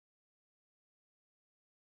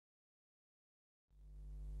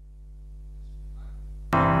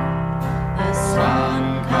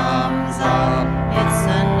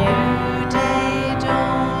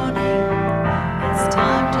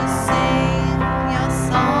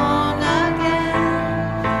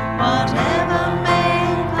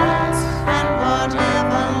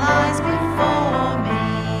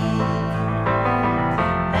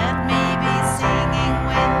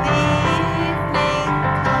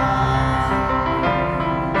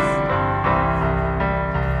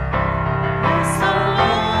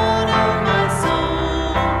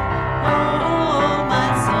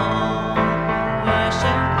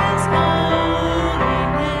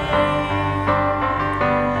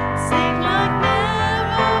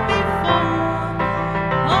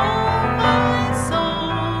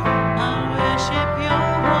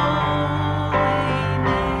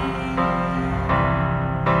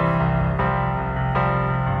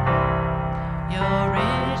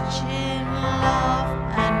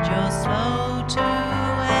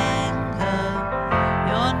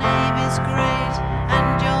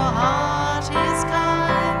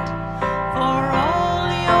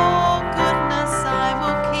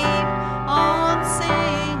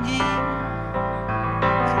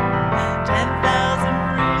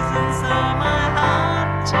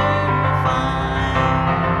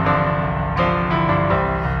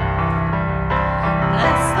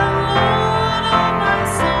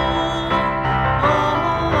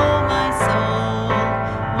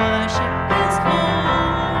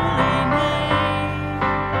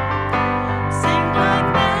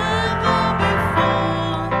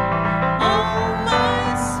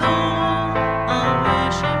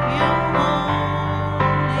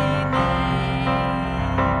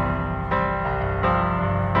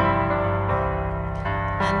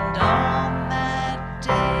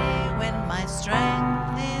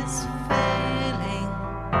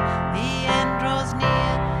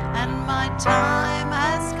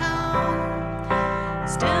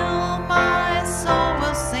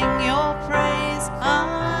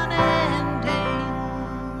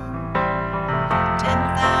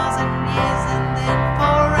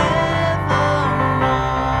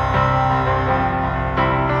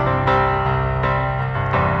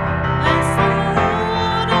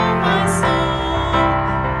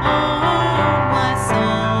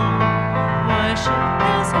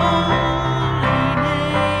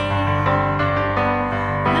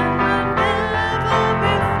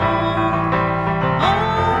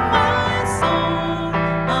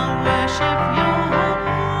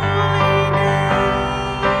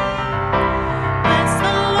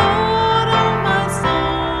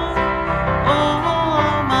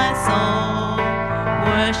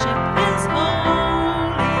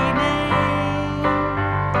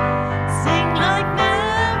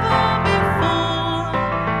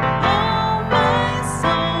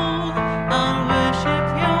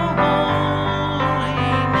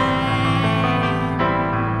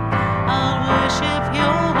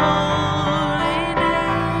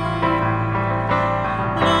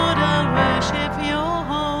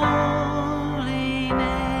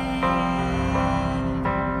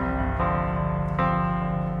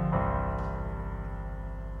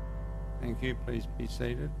Please be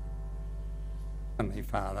seated. Heavenly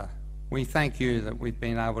Father, we thank you that we've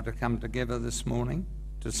been able to come together this morning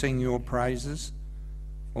to sing your praises,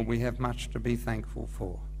 for we have much to be thankful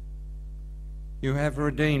for. You have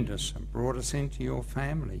redeemed us and brought us into your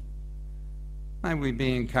family. May we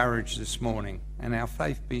be encouraged this morning and our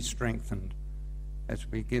faith be strengthened as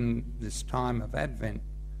we begin this time of Advent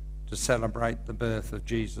to celebrate the birth of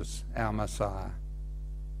Jesus, our Messiah.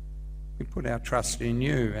 We put our trust in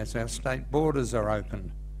you as our state borders are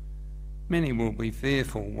opened. Many will be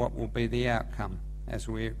fearful what will be the outcome as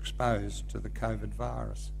we are exposed to the COVID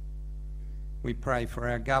virus. We pray for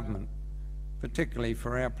our government, particularly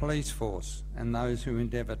for our police force and those who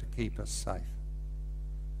endeavour to keep us safe.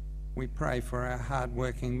 We pray for our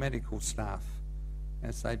hard-working medical staff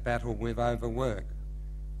as they battle with overwork,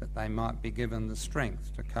 that they might be given the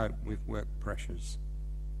strength to cope with work pressures.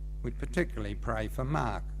 We particularly pray for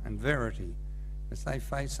Mark and Verity as they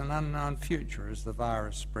face an unknown future as the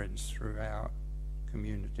virus spreads through our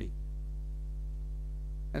community.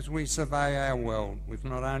 As we survey our world with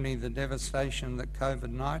not only the devastation that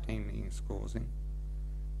COVID-19 is causing,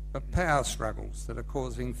 but power struggles that are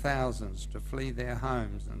causing thousands to flee their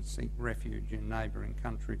homes and seek refuge in neighbouring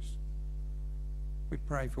countries, we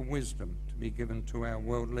pray for wisdom to be given to our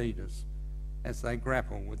world leaders as they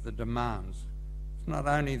grapple with the demands not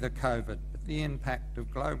only the COVID, but the impact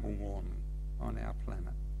of global warming on our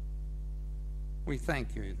planet. We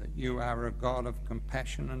thank you that you are a God of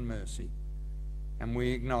compassion and mercy, and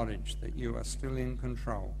we acknowledge that you are still in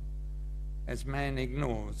control as man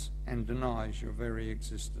ignores and denies your very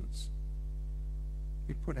existence.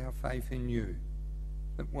 We put our faith in you,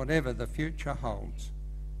 that whatever the future holds,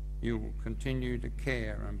 you will continue to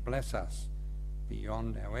care and bless us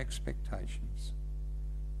beyond our expectations.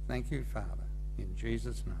 Thank you, Father, in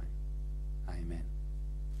Jesus' name. Amen.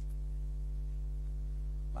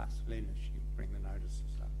 Last Lynn, if you bring the notices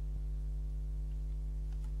up.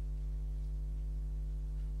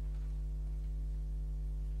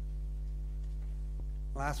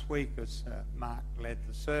 Last week, as Mark led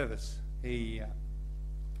the service, he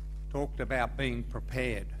talked about being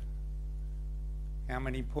prepared. How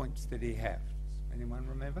many points did he have? Does anyone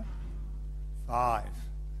remember? 5.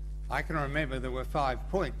 I can remember there were 5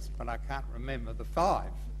 points, but I can't remember the 5.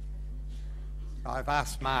 I've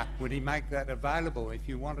asked Mark, would he make that available if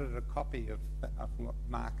you wanted a copy of what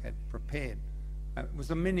Mark had prepared. It was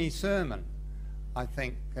a mini sermon. I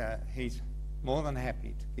think he's more than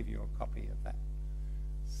happy to give you a copy of that.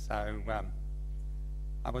 So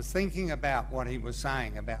I was thinking about what he was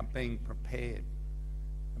saying about being prepared,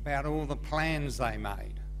 about all the plans they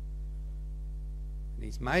made. And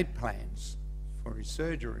he's made plans for his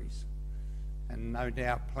surgeries, and no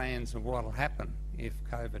doubt plans of what will happen if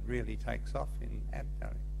COVID really takes off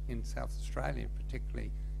in South Australia,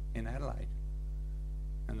 particularly in Adelaide.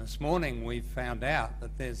 And this morning we found out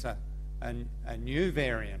that there's a new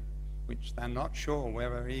variant, which they're not sure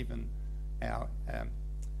whether even our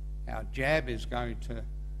jab is going to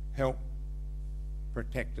help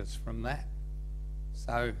protect us from that.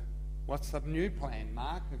 So what's the new plan,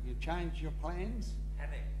 Mark? Have you changed your plans?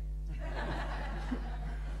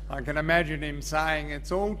 I can imagine him saying,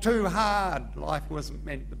 it's all too hard. Life wasn't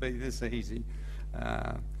meant to be this easy.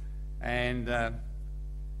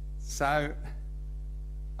 So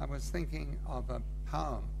I was thinking of a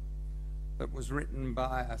poem that was written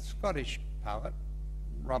by a Scottish poet,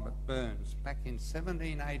 Robert Burns, back in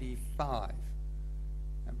 1785.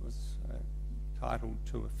 It was titled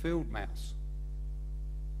To a Field Mouse.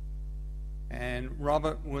 And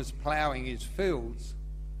Robert was ploughing his fields,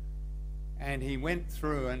 and he went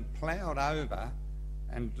through and ploughed over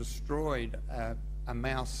and destroyed a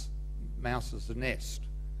mouse's nest,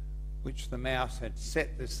 which the mouse had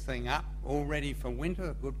set this thing up all ready for winter,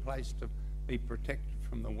 a good place to be protected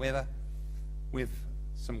from the weather, with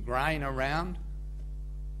some grain around,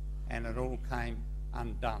 and it all came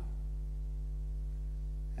undone.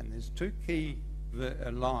 And there's 2 key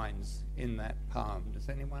lines in that poem. Does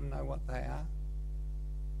anyone know what they are?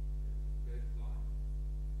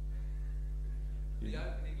 The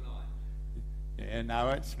opening line. Yeah, no,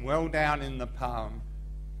 it's well down in the poem.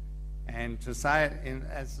 And to say it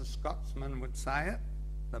as the Scotsman would say it,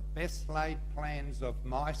 the best laid plans of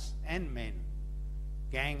mice and men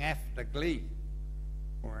gang after glee,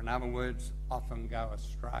 or in other words, often go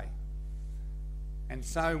astray. And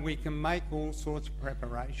so we can make all sorts of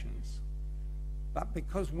preparations, but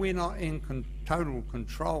because we're not in total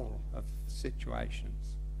control of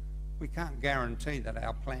situations, we can't guarantee that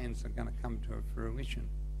our plans are going to come to fruition.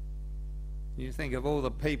 You think of all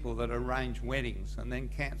the people that arrange weddings and then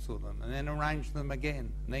cancel them, and then arrange them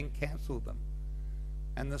again, and then cancel them.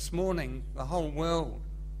 And this morning, the whole world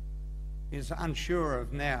is unsure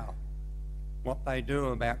of now what they do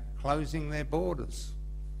about closing their borders.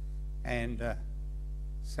 And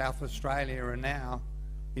South Australia are now,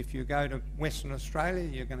 if you go to Western Australia,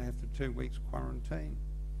 you're going to have the 2 weeks quarantine.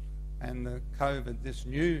 And the COVID, this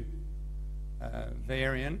new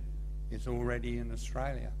variant, is already in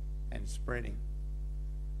Australia and spreading.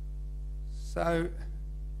 So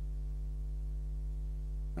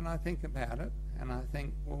when I think about it, and I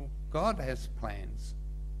think, well, God has plans.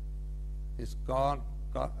 Has God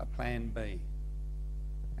got a plan B?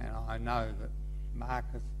 And I know that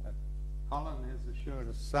Marcus, Colin has assured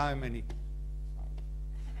us so many.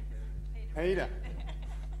 Peter.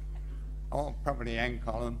 Oh, probably and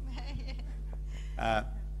Colin.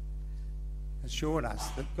 Assured us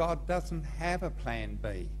that God doesn't have a plan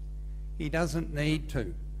B. He doesn't need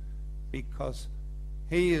to, because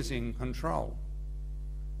he is in control.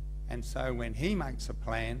 And so when he makes a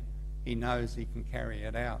plan, he knows he can carry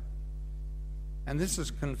it out. And this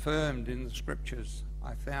is confirmed in the scriptures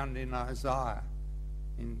I found in Isaiah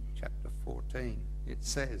in chapter 14. It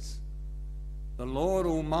says, "The Lord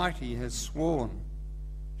Almighty has sworn,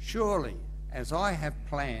 surely as I have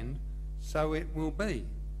planned, so it will be.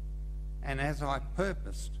 And as I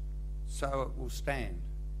purposed, so it will stand.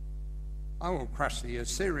 I will crush the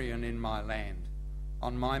Assyrian in my land.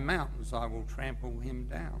 On my mountains I will trample him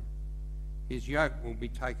down. His yoke will be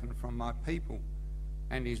taken from my people,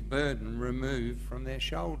 and his burden removed from their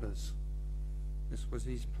shoulders." This was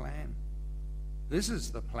his plan. This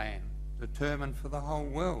is the plan determined for the whole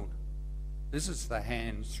world. This is the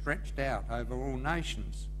hand stretched out over all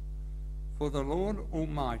nations. For the Lord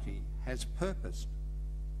Almighty has purposed,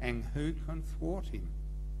 and who can thwart him?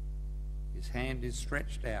 His hand is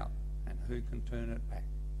stretched out, and who can turn it back?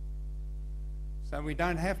 So we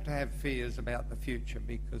don't have to have fears about the future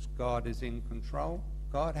because God is in control.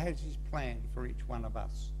 God has his plan for each one of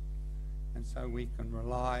us. And so we can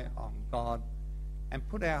rely on God and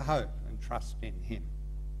put our hope and trust in him.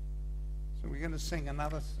 So we're going to sing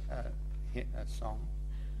another song.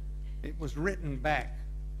 It was written back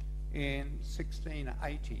in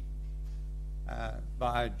 1680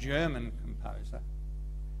 by a German composer,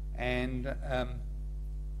 and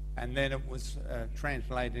then it was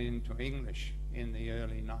translated into English in the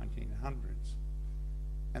early 1900s.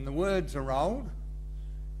 And the words are old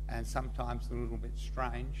and sometimes a little bit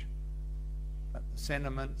strange, but the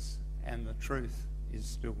sentiments and the truth is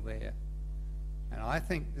still there. And I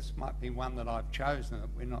think this might be one that I've chosen that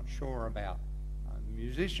we're not sure about. The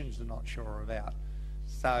musicians are not sure about.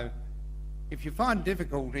 So if you find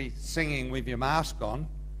difficulty singing with your mask on,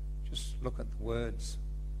 just look at the words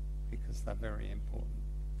because they're very important.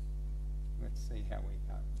 Let's see how we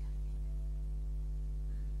go.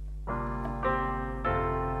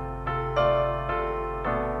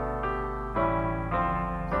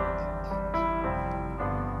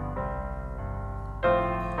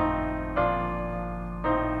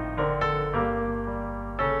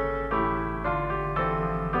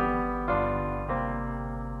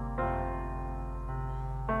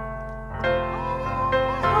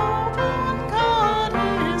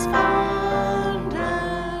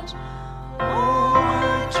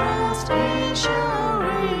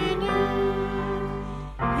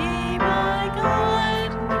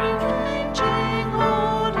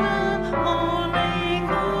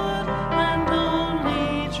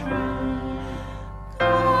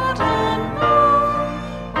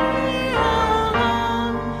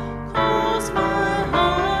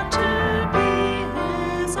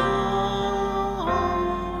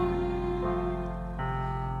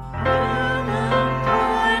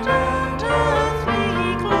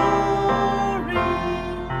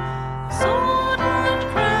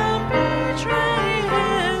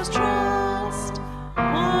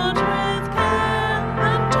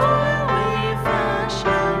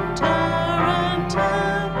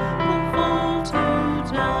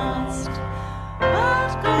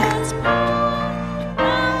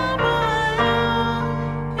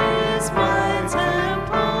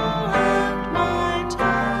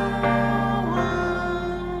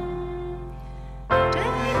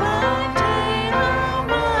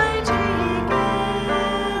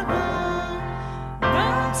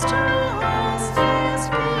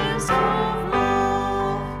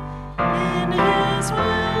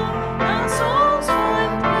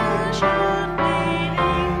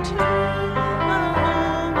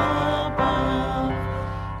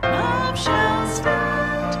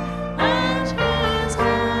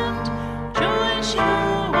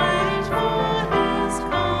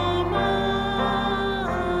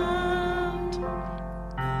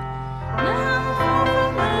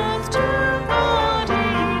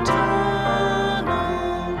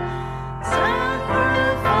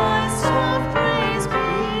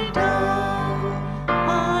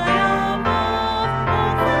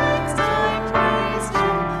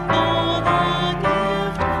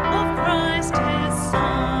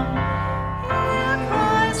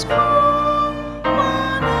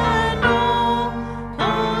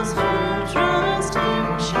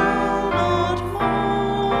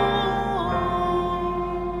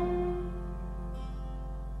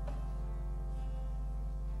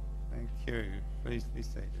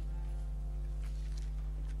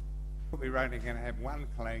 We're only going to have one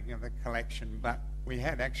collection, but we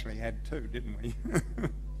actually had two, didn't we?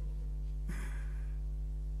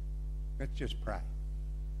 Let's just pray.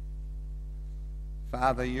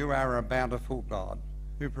 Father, you are a bountiful God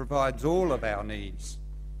who provides all of our needs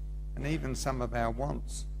and even some of our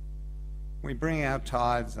wants. We bring our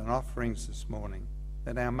tithes and offerings this morning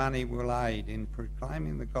that our money will aid in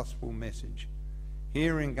proclaiming the gospel message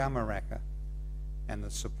here in Gumaraka and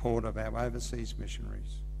the support of our overseas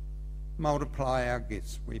missionaries. Multiply our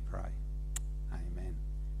gifts, we pray. Amen.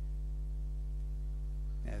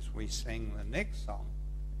 As we sing the next song,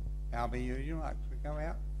 Albie, you like to go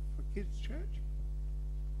out for kids' church?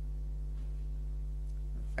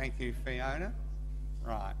 Thank you, Fiona.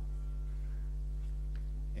 Right.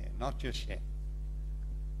 Yeah, not just yet.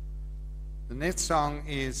 The next song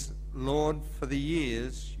is, Lord, for the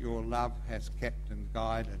years your love has kept and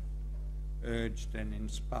guided, urged and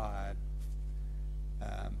inspired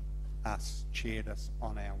us, cheered us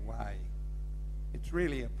on our way. It's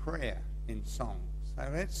really a prayer in song. So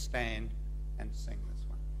let's stand and sing this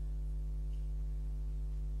one.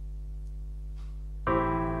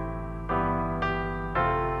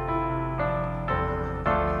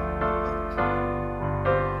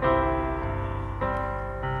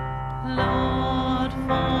 Lord,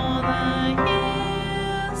 for the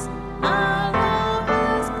years our love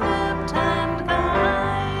has kept and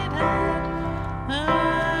guided,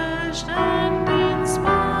 urged and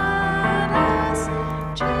inspired us,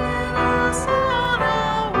 cheered us on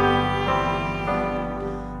our way,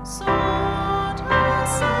 sought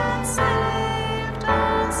us and saved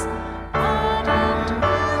us, pardoned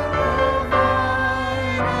and provided.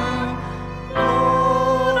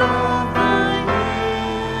 Lord of the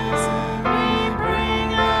years, we bring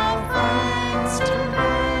our thanks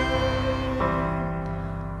today.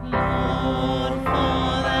 Lord,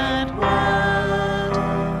 for that word,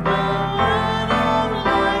 the word of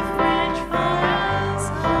life which fills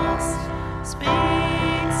us,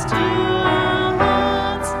 speaks to our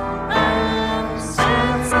hearts and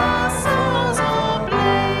sets our souls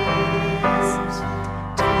ablaze.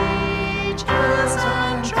 Teaches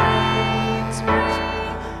and trains me,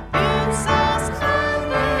 bids us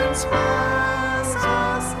and inspires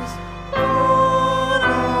us. Lord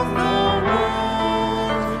of the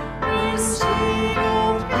world, receive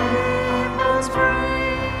your people's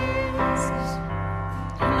praise.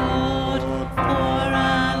 Lord, for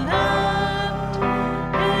our land,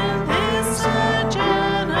 in this generation,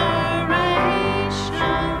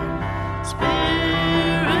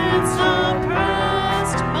 spirits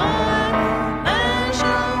oppressed by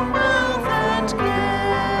leisure, wealth, and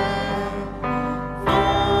care, for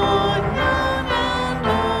young and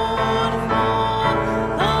old, for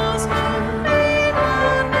those who lead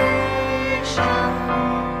our nation.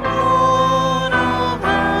 Lord of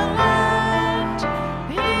our land,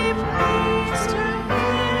 be pleased to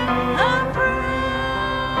hear our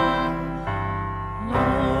prayer.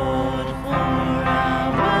 Lord, for our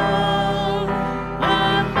world,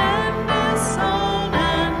 where men disown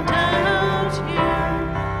and doubt you,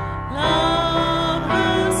 love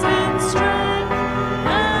us in strength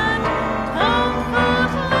and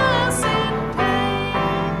comfort us in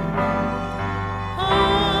pain.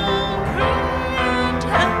 Hungry and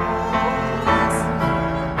helpless,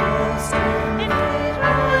 lost in need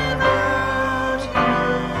without you,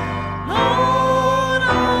 Lord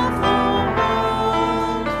of the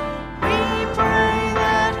world, we pray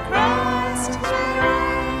that Christ may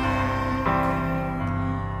reign.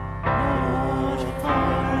 Lord, for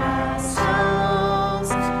our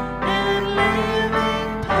souls, in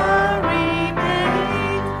living power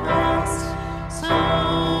remake us, so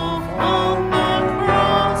on the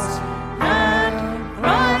cross and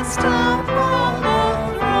Christ upon the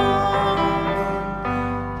throne.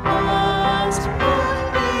 Past put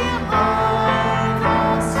behind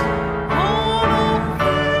us, all of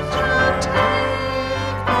future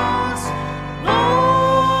take us,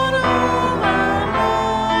 Lord of our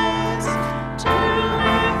lives, to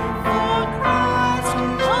live for Christ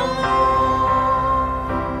alone.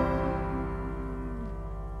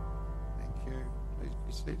 Thank you. Please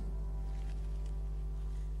be seated.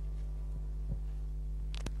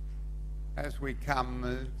 As we come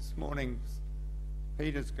this morning,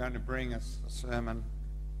 Peter's going to bring us a sermon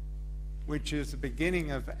which is the beginning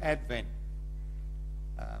of Advent,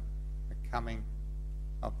 the coming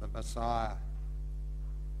of the Messiah.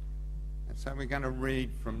 And so we're going to read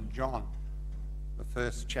from John, the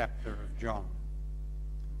first chapter of John.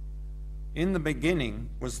 In the beginning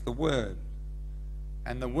was the Word,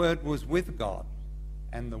 and the Word was with God,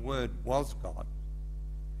 and the Word was God.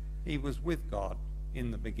 He was with God in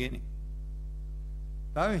the beginning.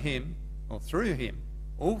 Through him,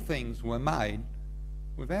 all things were made.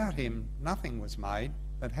 Without him, nothing was made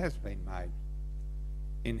that has been made.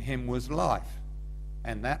 In him was life,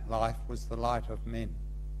 and that life was the light of men.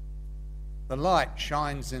 The light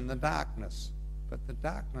shines in the darkness, but the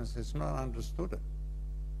darkness has not understood it.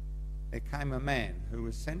 There came a man who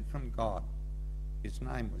was sent from God. His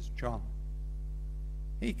name was John.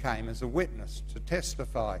 He came as a witness to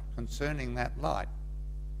testify concerning that light,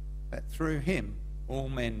 that through him all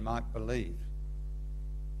men might believe.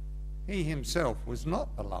 He himself was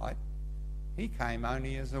not the light. He came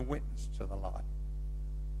only as a witness to the light.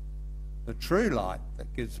 The true light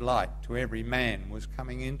that gives light to every man was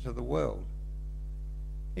coming into the world.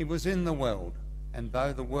 He was in the world, and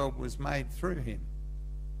though the world was made through him,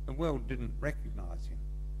 the world didn't recognize him.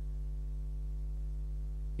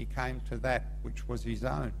 He came to that which was his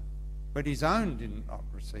own, but his own did not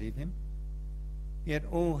receive him. Yet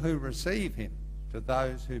all who receive him, to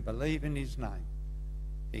those who believe in his name,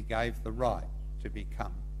 he gave the right to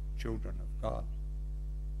become children of God.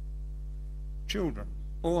 Children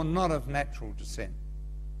born not of natural descent,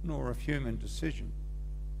 nor of human decision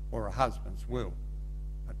or a husband's will,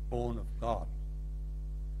 but born of God.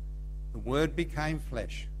 The Word became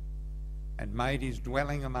flesh and made his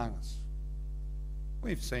dwelling among us.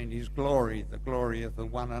 We've seen his glory, the glory of the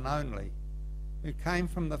one and only, who came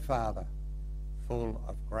from the Father, full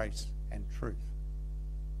of grace and truth.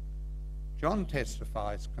 John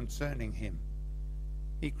testifies concerning him.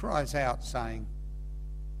 He cries out, saying,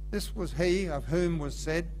 "This was he of whom was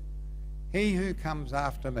said, 'He who comes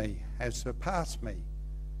after me has surpassed me,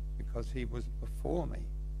 because he was before me.'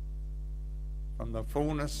 From the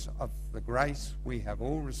fullness of the grace we have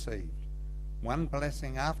all received, one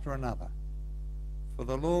blessing after another. For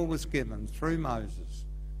the law was given through Moses,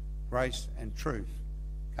 grace and truth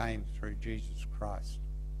came through Jesus Christ."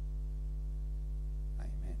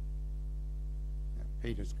 Amen. Now,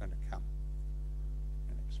 Peter's going to come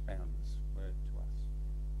and expound this word to us.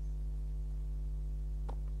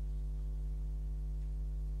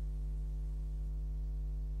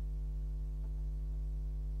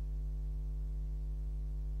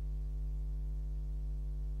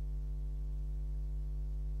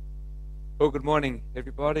 Well, good morning,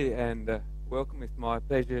 everybody, and welcome. It's my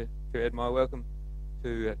pleasure to add my welcome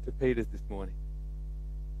to Peter's this morning.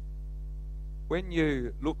 When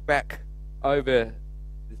you look back over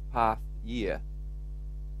this past year,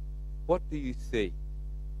 what do you see?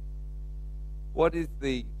 What is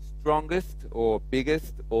the strongest or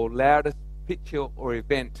biggest or loudest picture or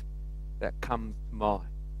event that comes to mind?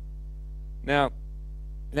 Now,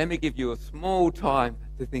 let me give you a small time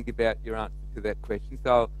to think about your answer to that question.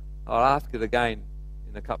 So I'll ask it again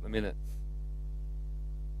in a couple of minutes.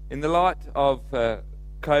 In the light of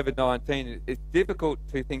COVID-19, it's difficult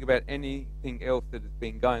to think about anything else that has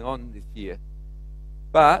been going on this year.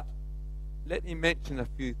 But let me mention a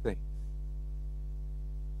few things.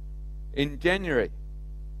 In January,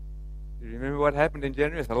 do you remember what happened in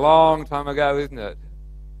January? It's a long time ago, isn't it?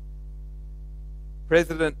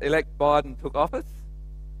 President-elect Biden took office.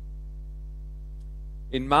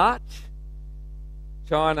 In March,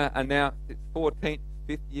 China announced its 14th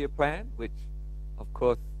fifth-year plan, which, of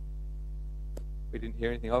course, we didn't hear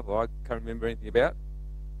anything of, or I can't remember anything about.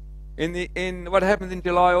 In what happened in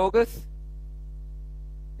July, August,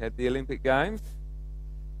 we had the Olympic Games,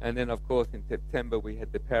 and then, of course, in September we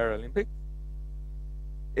had the Paralympics.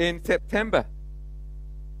 In September,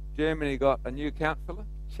 Germany got a new chancellor.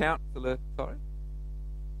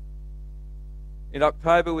 In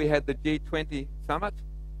October, we had the G20 summit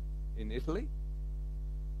in Italy.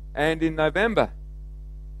 And in November,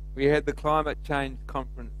 we had the climate change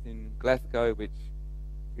conference in Glasgow, which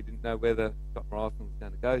we didn't know whether Scott Morrison was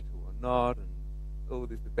going to go to or not, and all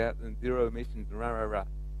this about and zero emissions and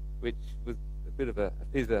which was a bit of a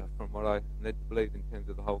fizzer from what I led to believe in terms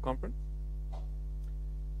of the whole conference.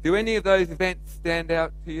 Do any of those events stand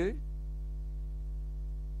out to you?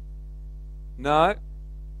 No.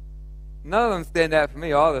 None of them stand out for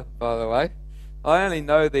me either, by the way. I only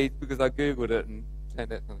know these because I Googled it and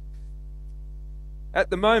found out something. At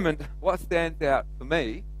the moment, what stands out for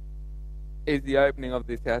me is the opening of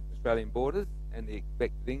the South Australian borders and the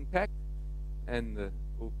expected impact, and the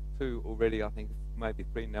two already, I think, maybe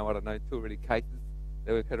three now, I don't know, two already cases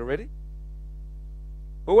that we've had already.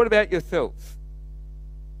 But what about yourselves?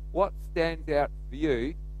 What stands out for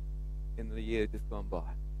you in the year just gone by?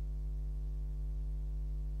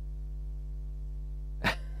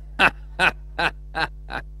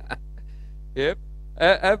 Yep,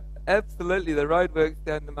 absolutely. The roadworks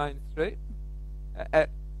down the main street,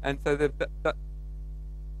 and so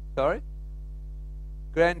sorry,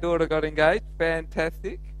 granddaughter got engaged.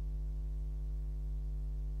 Fantastic.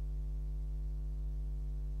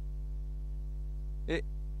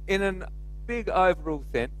 In a big overall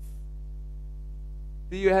sense,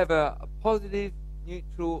 do you have a positive,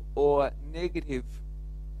 neutral, or negative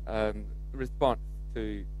response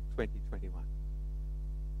to 2021?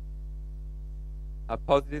 A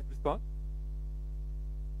positive response?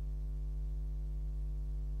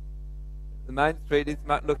 The main street is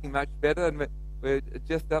looking much better, and we're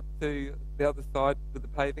just up to the other side with the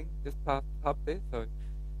paving, just past the pub there, so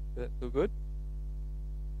that's all good.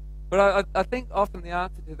 But I think often the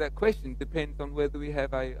answer to that question depends on whether we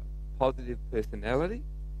have a positive personality.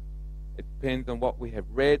 It depends on what we have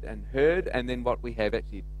read and heard, and then what we have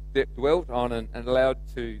actually dwelt on and allowed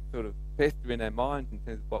to sort of fester in our minds in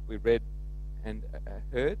terms of what we read and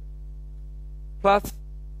heard. Plus,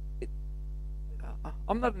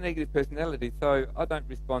 I'm not a negative personality, so I don't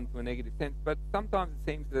respond to a negative sense, but sometimes it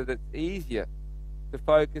seems that it's easier to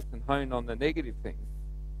focus and hone on the negative things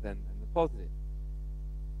than the positive.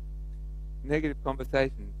 negative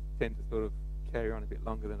conversations tend to sort of carry on a bit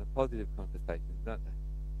longer than a positive conversation, don't they?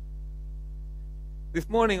 This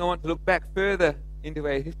morning I want to look back further into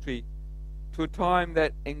our history to a time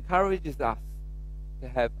that encourages us to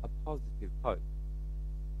have a positive hope.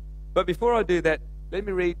 But before I do that, let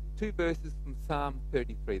me read 2 verses from Psalm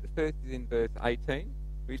 33. The first is in verse 18,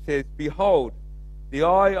 which says, "Behold, the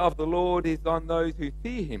eye of the Lord is on those who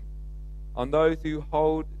fear him, on those who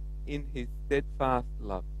hold in his steadfast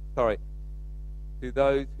love." To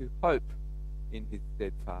those who hope in his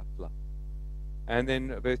steadfast love. And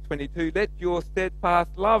then verse 22, "Let your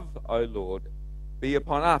steadfast love, O Lord, be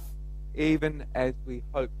upon us, even as we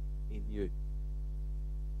hope in you."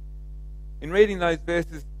 In reading those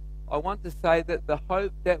verses, I want to say that the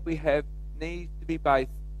hope that we have needs to be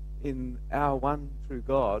based in our one true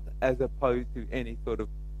God, as opposed to any sort of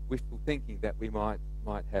wishful thinking that we might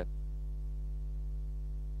have.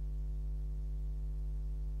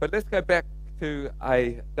 But let's go back to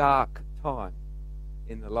a dark time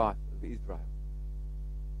in the life of Israel.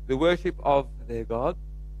 The worship of their God,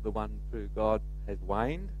 the one true God, has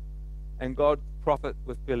waned, and God's prophet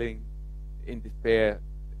was feeling in despair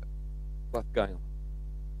what's going on.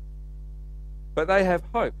 But they have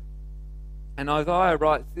hope. And Isaiah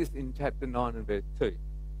writes this in chapter 9 and verse 2.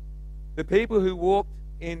 "The people who walked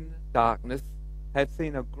in darkness have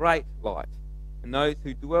seen a great light, and those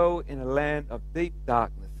who dwell in a land of deep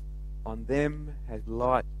darkness, on them has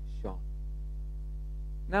light shone."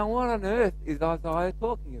 Now what on earth is Isaiah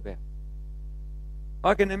talking about?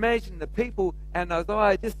 I can imagine the people and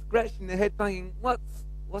Isaiah just scratching their head thinking,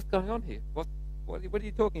 what's going on here? What are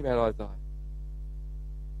you talking about, Isaiah?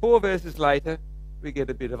 4 verses later, we get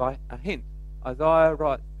a bit of a hint. Isaiah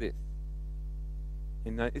writes this.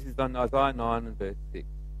 This is on Isaiah 9 and verse 6.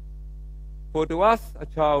 "For to us a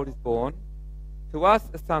child is born, to us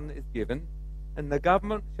a son is given, and the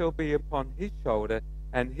government shall be upon his shoulder,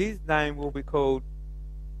 and his name will be called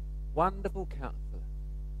Wonderful Counselor,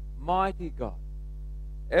 Mighty God,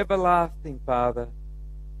 Everlasting Father,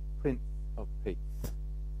 Prince of Peace."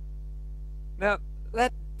 Now,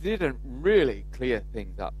 that didn't really clear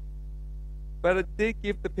things up, but it did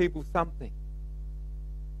give the people something,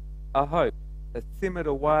 a hope that simmered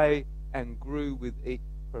away and grew with each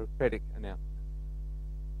prophetic announcement.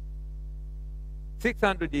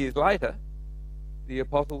 600 years later, the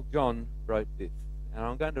Apostle John wrote this. And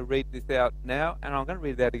I'm going to read this out now, and I'm going to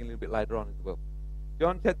read it out a little bit later on as well.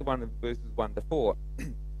 John chapter 1 verses 1 to 4.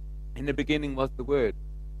 "In the beginning was the Word,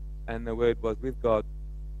 and the Word was with God,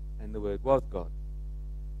 and the Word was God.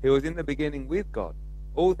 He was in the beginning with God.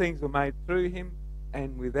 All things were made through him,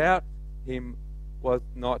 and without him was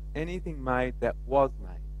not anything made that was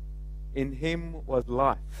made. In him was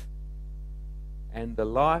life, and the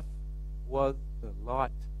life was the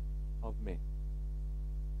light of men."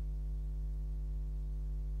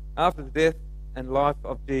 After the death and life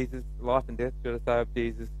of Jesus, life and death, should I say, of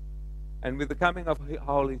Jesus, and with the coming of the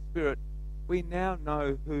Holy Spirit, we now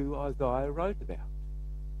know who Isaiah wrote about.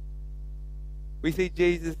 We see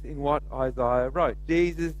Jesus in what Isaiah wrote.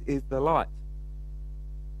 Jesus is the light,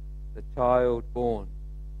 the child born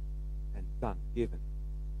and son given.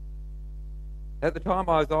 At the time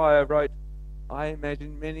Isaiah wrote, I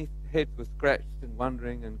imagine many heads were scratched and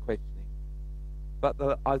wondering and questioning. But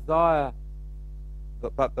the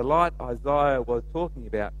light Isaiah was talking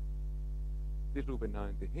about, little bit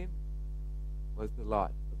known to him, was the light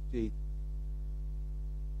of Jesus.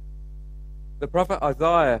 The prophet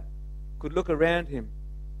Isaiah could look around him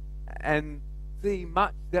and see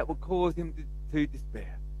much that would cause him to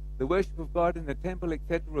despair. The worship of God in the temple,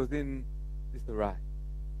 etc., was in disarray.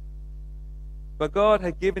 But God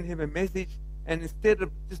had given him a message, and instead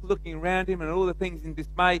of just looking around him and all the things in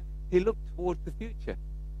dismay, he looked towards the future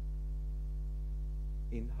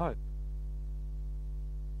in hope.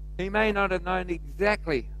 He may not have known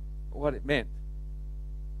exactly what it meant,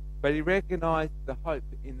 but he recognized the hope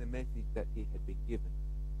in the message that he had been given.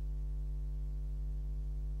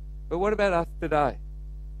 But what about us today?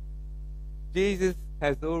 Jesus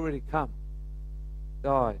has already come,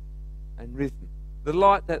 died, and risen. The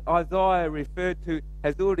light that Isaiah referred to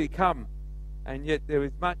has already come, and yet there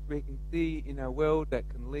is much we can see in our world that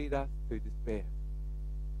can lead us to despair.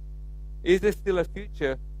 Is there still a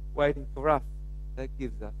future waiting for us that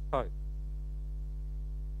gives us hope?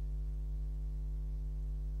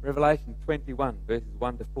 Revelation 21 verses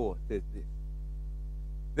 1 to 4 says this.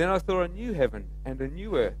 Then I saw a new heaven and a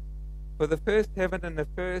new earth, for the first heaven and the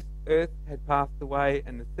first earth had passed away,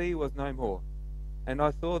 and the sea was no more. And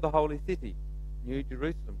I saw the holy city, New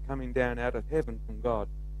Jerusalem, coming down out of heaven from God,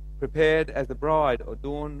 prepared as a bride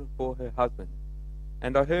adorned for her husband.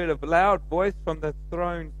 And I heard a loud voice from the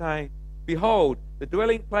throne saying, Behold, the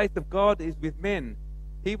dwelling place of God is with men.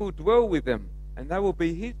 He will dwell with them, and they will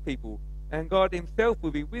be his people, and God himself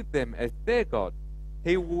will be with them as their God.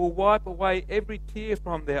 He will wipe away every tear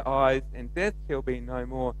from their eyes, and death shall be no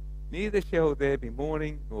more. Neither shall there be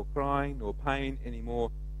mourning, nor crying, nor pain any more,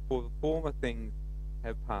 for the former things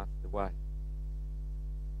have passed away.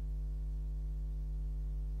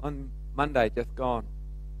 On Monday just gone,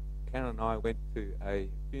 Karen and I went to a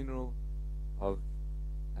funeral of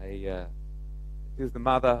she was the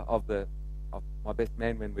mother of my best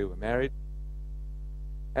man when we were married.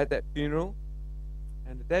 At that funeral,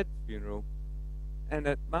 and at Dad's funeral, and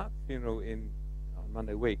at Mark's funeral on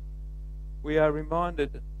Monday week, we are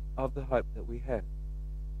reminded of the hope that we have.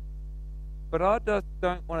 But I just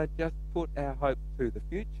don't want to just put our hope to the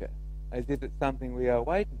future as if it's something we are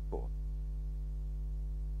waiting for.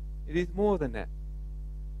 It is more than that.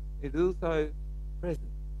 It is also present.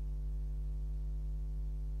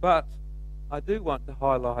 But I do want to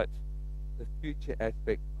highlight the future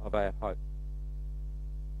aspect of our hope.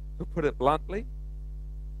 To put it bluntly,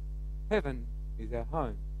 heaven is our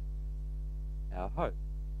home, our hope.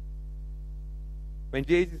 When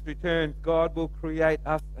Jesus returns, God will create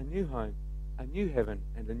us a new home, a new heaven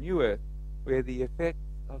and a new earth, where the effects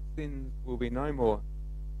of sins will be no more,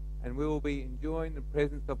 and we will be enjoying the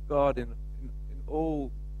presence of God in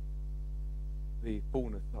all the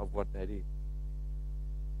fullness of what that is.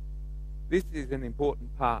 This is an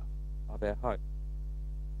important part of our hope.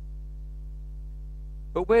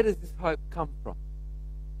 But where does this hope come from?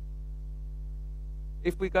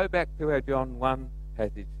 If we go back to our John 1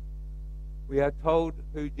 passage, we are told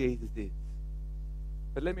who Jesus is.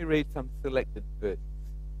 But let me read some selected verses.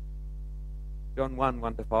 John 1,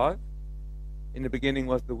 1-5. In the beginning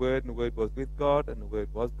was the Word, and the Word was with God, and the Word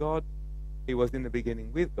was God. He was in the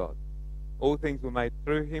beginning with God. All things were made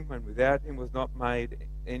through him, and without him was not made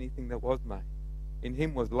anything that was made. In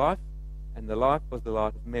him was life, and the life was the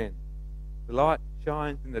light of men. The light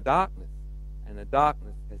shines in the darkness, and the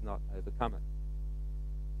darkness has not overcome it.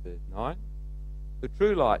 Verse 9. The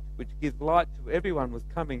true light, which gives light to everyone, was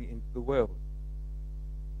coming into the world.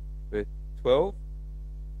 Verse 12.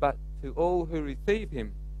 But to all who receive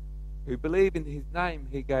him, who believe in his name,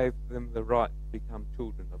 he gave them the right to become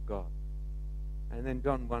children of God. And then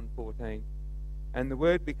John 1:14. And the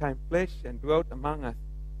Word became flesh and dwelt among us,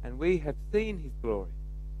 and we have seen his glory,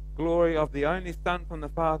 glory of the only Son from the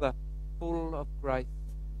Father, full of grace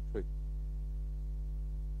and truth.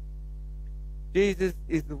 Jesus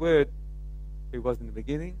is the Word who was in the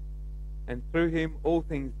beginning, and through him all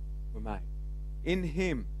things were made. In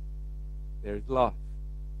him there is life.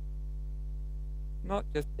 Not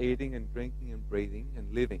just eating and drinking and breathing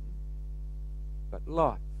and living, but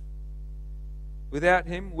life. Without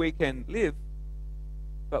him we can live,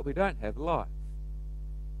 but we don't have life.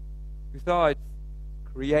 Besides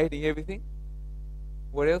creating everything,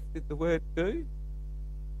 what else did the Word do?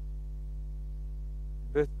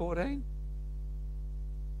 Verse 14.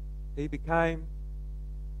 He became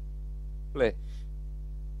flesh.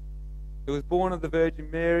 He was born of the Virgin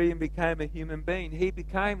Mary and became a human being. He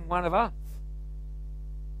became one of us.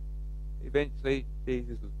 Eventually,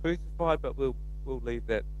 Jesus was crucified, but we'll leave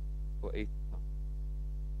that for Easter time.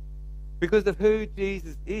 Because of who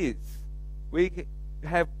Jesus is, we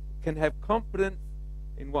can have confidence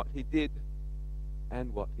in what he did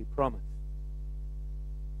and what he promised.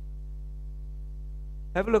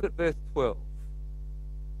 Have a look at verse 12.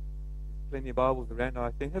 There's plenty of Bibles around,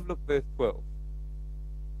 I think. Have a look at verse 12.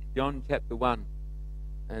 John chapter 1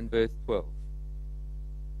 and verse 12.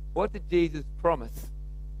 What did Jesus promise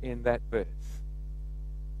in that verse?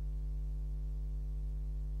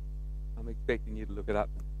 I'm expecting you to look it up.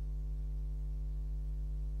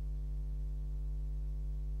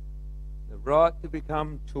 The right to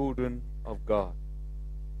become children of God.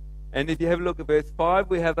 And if you have a look at verse 5,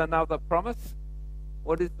 we have another promise.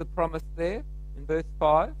 What is the promise there in verse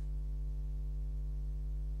 5?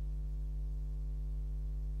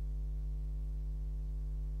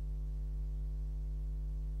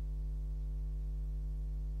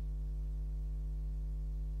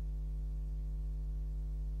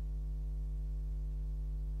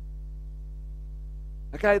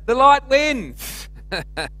 Okay, the light wins.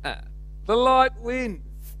 The light wins.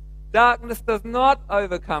 Darkness does not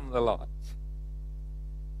overcome the light.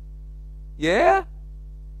 Yeah?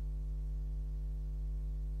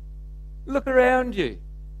 Look around you.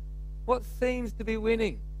 What seems to be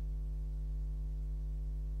winning?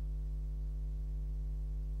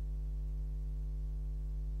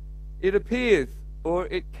 It appears, or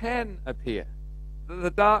it can appear, that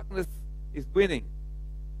the darkness is winning.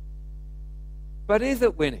 But is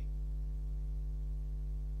it winning?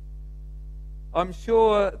 I'm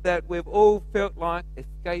sure that we've all felt like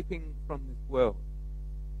escaping from this world.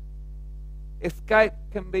 Escape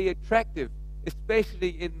can be attractive, especially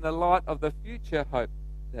in the light of the future hope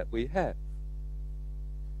that we have.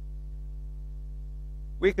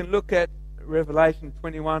 We can look at Revelation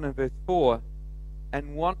 21 and verse 4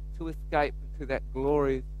 and want to escape to that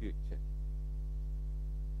glorious future.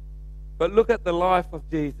 But look at the life of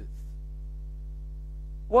Jesus.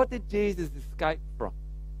 What did Jesus escape from?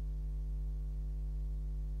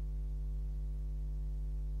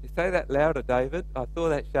 You say that louder, David. I saw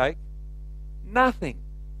that shake. Nothing.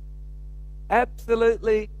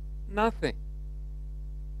 Absolutely nothing.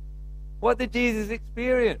 What did Jesus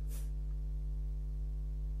experience?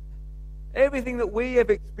 Everything that we have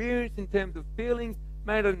experienced in terms of feelings,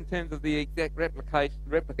 made it in terms of the exact replica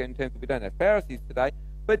in terms of we don't have Pharisees today,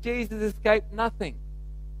 but Jesus escaped nothing.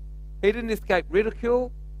 He didn't escape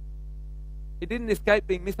ridicule. He didn't escape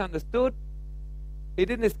being misunderstood. He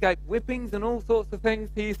didn't escape whippings and all sorts of things.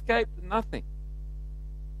 He escaped nothing.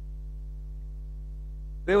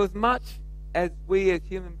 There was much, as we as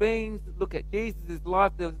human beings look at Jesus'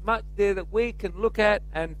 life, there was much there that we can look at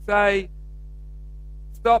and say,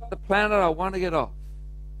 stop the planet, I want to get off.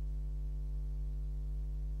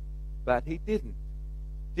 But he didn't.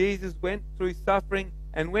 Jesus went through suffering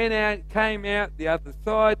and came out the other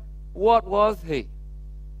side. What was he?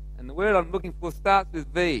 And the word I'm looking for starts with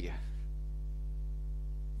V.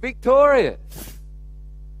 Victorious.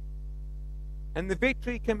 And the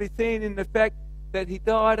victory can be seen in the fact that he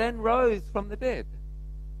died and rose from the dead.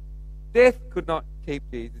 Death could not keep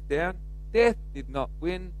Jesus down. Death did not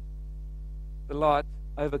win. The light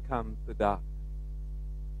overcomes the dark.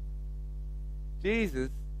 Jesus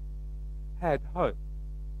had hope.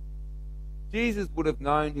 Jesus would have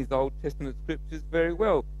known his Old Testament scriptures very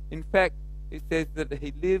well. In fact, it says that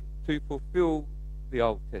he lived to fulfill the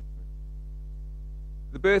Old Testament.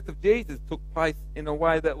 The birth of Jesus took place in a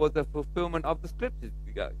way that was a fulfillment of the scriptures.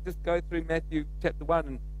 Just go through Matthew chapter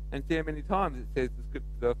 1 and see how many times it says the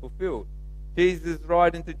scriptures are fulfilled. Jesus'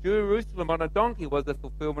 ride into Jerusalem on a donkey was a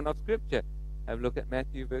fulfillment of scripture. Have a look at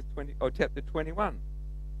Matthew chapter 21.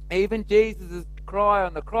 Even Jesus' cry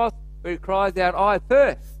on the cross, where he cries out, I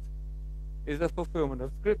thirst, is a fulfillment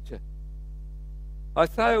of scripture. I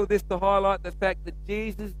say all this to highlight the fact that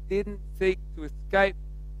Jesus didn't seek to escape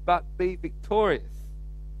but be victorious,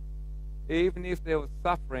 even if there was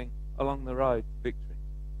suffering along the road to victory.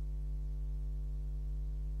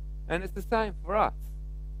 And it's the same for us.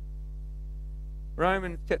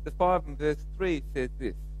 Romans chapter 5 and verse 3 says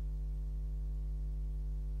this.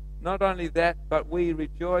 Not only that, but we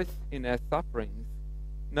rejoice in our sufferings,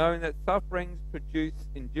 knowing that sufferings produce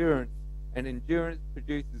endurance, and endurance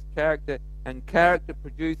produces character, and character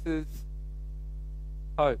produces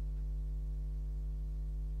hope.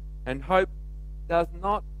 And hope does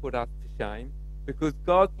not put us to shame, because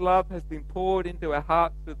God's love has been poured into our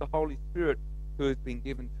hearts through the Holy Spirit who has been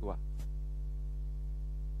given to us.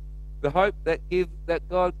 The hope that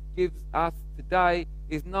God gives us today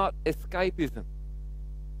is not escapism.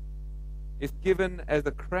 It's given as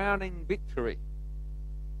a crowning victory,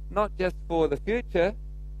 not just for the future,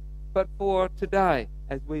 but for today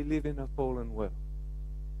as we live in a fallen world.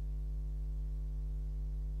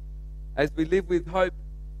 As we live with hope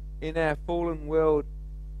in our fallen world,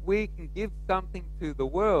 we can give something to the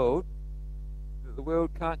world that the world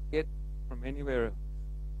can't get from anywhere else.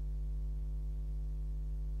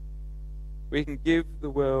 We can give the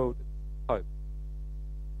world hope.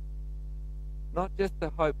 Not just a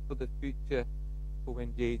hope for the future, for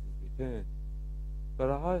when Jesus returns, but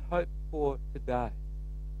a hope for today.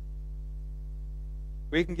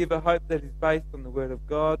 We can give a hope that is based on the Word of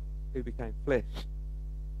God, who became flesh,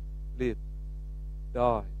 lived,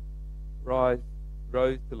 died, rose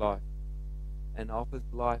to life, and offers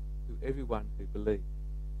life to everyone who believes.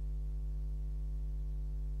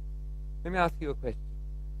 Let me ask you a question.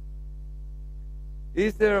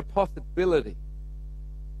 Is there a possibility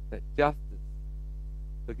that justice,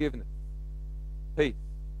 forgiveness, peace,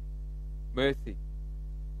 mercy,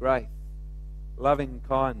 grace, loving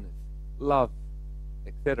kindness, love,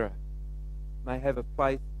 etc., may have a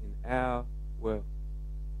place in our world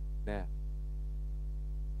now?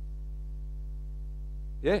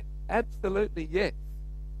 Yeah, absolutely yes.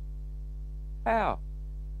 How?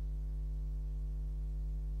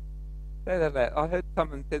 Say that loud. I heard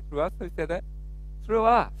someone said through us. Who said that? Through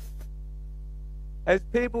us. As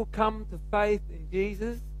people come to faith in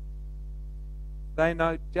Jesus, they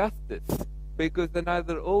know justice because they know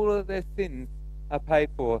that all of their sins are paid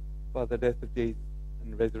for by the death of Jesus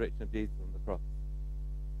and the resurrection of Jesus on the cross.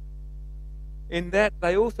 In that,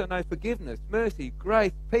 they also know forgiveness, mercy,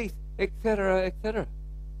 grace, peace, etc., etc.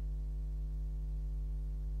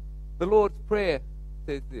 The Lord's Prayer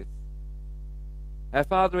says this: Our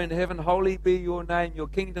Father in heaven, holy be your name, your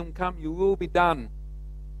kingdom come, your will be done.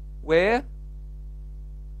 Where?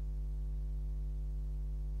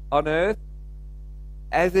 On earth,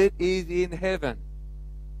 as it is in heaven.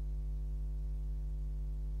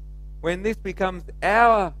 When this becomes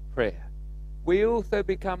our prayer, we also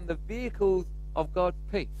become the vehicles of God's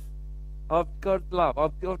peace, of God's love,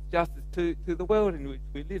 of God's justice to the world in which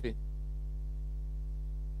we live in.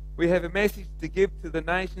 We have a message to give to the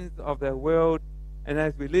nations of the world, and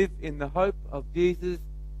as we live in the hope of Jesus,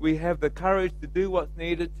 we have the courage to do what's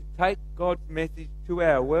needed to take God's message to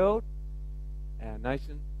our world, our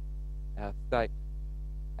nation, our state,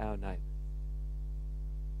 our neighbours.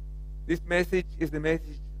 This message is the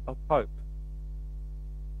message of hope.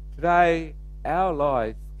 Today, our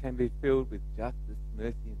lives can be filled with justice,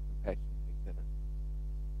 mercy and compassion, etc.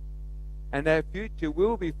 And our future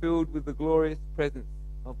will be filled with the glorious presence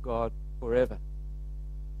of God forever.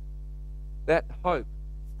 That hope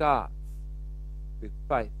starts with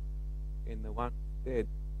faith in the once dead,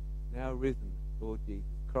 now risen Lord Jesus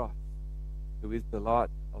Christ, who is the light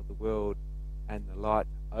of the world, and the light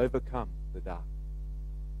overcomes the dark.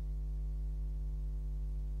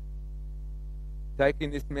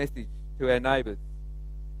 Taking this message to our neighbours,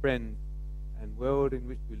 friends, and world in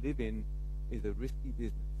which we live in is a risky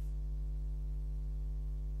business.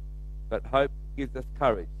 But hope gives us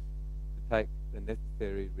courage to take the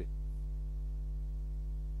necessary risks.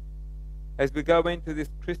 As we go into this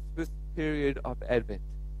Christmas period of Advent,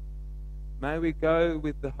 may we go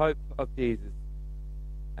with the hope of Jesus,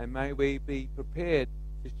 and may we be prepared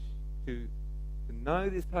to know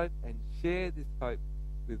this hope and share this hope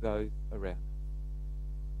with those around us.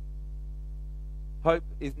 Hope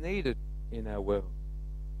is needed in our world,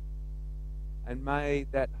 and may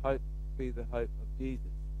that hope be the hope of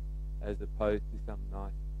Jesus as opposed to some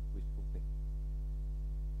nice